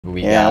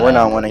Yeah, we're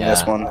not winning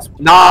this one.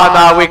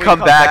 Nah, we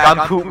come back. I'm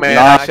poop man.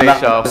 I say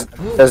so.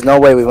 There's no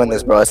way we win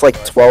this, bro. It's like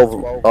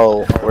 12-0. Oh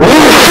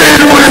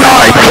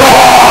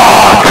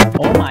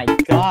my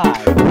god.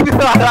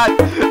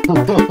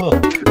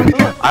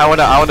 I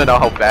wanna know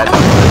how bad.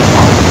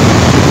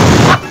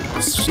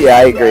 Yeah,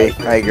 I agree.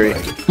 I agree.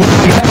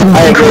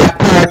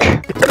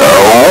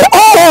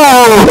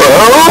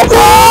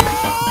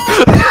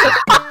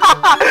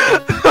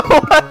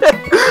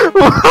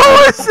 What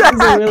was that? This is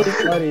really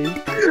funny.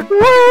 What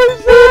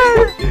was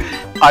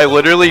that? I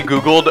literally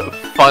googled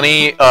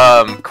funny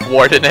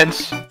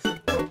coordinates.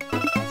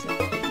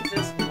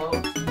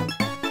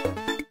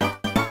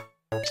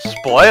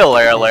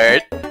 Spoiler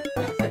alert.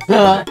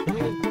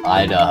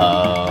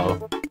 Idaho.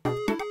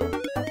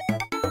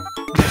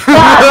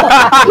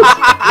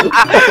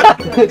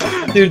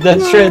 Dude, that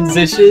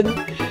transition.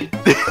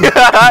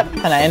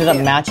 And I ended up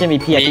match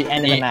MVP at the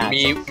end of the match.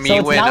 So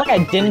it's not like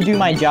I didn't do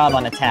my job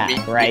on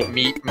attack, right?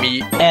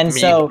 And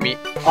so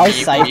our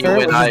Cypher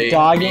was just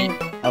dogging.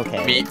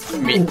 Okay.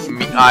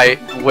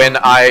 When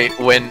I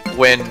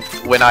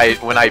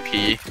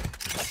pee.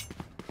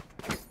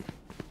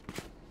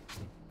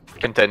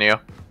 Continue.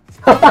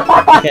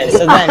 Okay,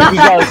 so then he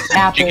goes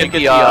after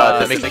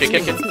the mixed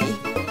chicken.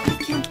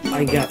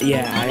 I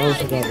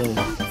also got them.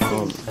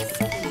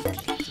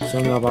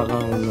 Something about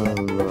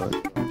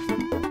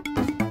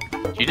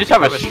You just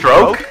have a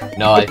stroke?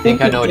 No, I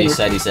think I know what he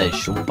said. He said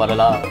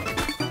shumbadala.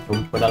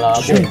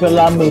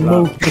 shumbadala boom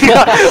boom.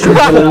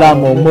 shumbadala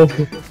boom boom.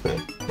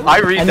 I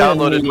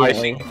re-downloaded my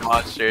Singing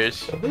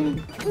Monsters.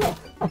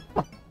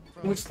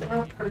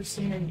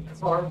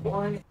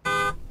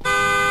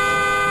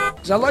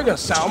 Is that like a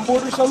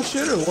soundboard or some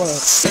shit or what?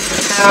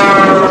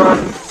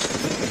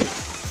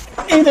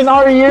 Ethan,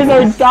 our ears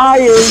are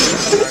dying.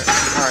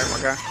 Alright, my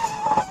guy.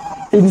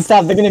 Ethan,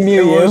 stop, they're gonna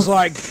mute you. It was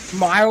like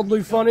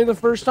mildly funny the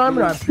first time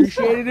and I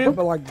appreciated it,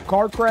 but like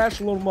car crash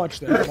a little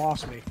much there,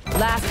 lost me.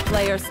 Last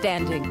player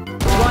standing.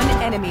 One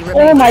enemy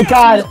remaining. Oh my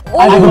god!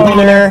 I'm a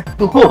winner!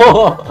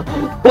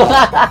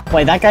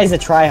 Wait, that guy's a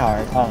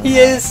tryhard. Oh, he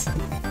is!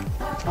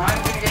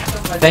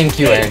 Thank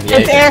you, Aaron.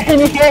 It's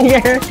Aaron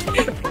here!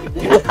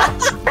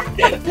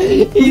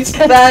 He's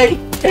back!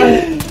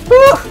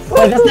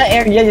 Wait, that's not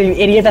Aaron, yeah, you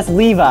idiot, that's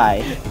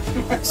Levi.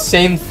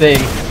 Same thing.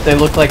 They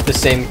look like the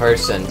same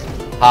person.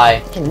 Hi.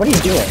 What are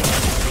you doing?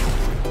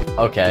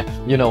 Okay,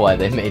 you know why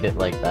they made it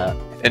like that.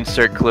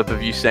 Insert clip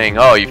of you saying,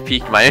 "Oh, you've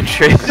piqued my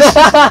interest."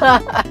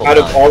 Out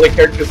of all the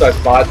characters I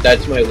fought,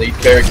 that's my least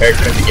favorite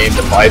character in the game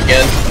to fight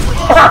against.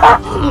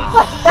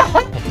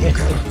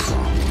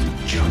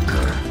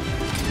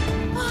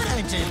 I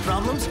don't do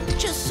problems,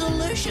 just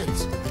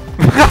solutions.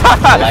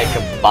 Like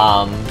a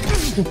bomb.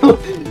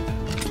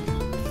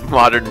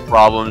 Modern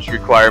problems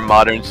require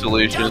modern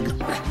solutions.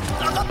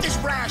 I've got this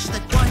rash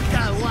that won't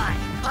go away.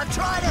 I've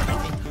tried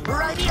everything.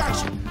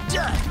 Radiation,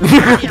 dirt,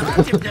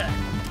 radioactive dirt.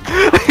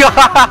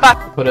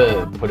 Put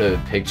a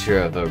picture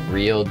of a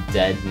real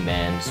dead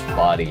man's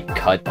body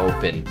cut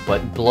open,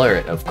 but blur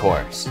it, of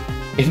course.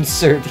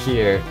 Insert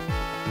here.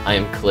 I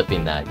am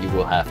clipping that. You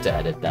will have to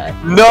edit that.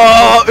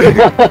 No!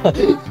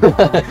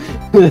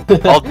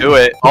 I'll do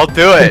it. I'll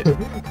do it.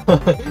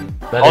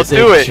 I'll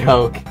do it.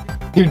 Joke.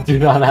 You do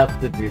not have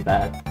to do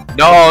that.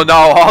 No,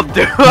 I'll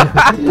do it.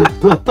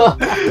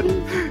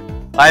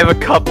 I have a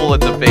couple in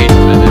the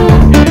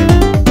basement.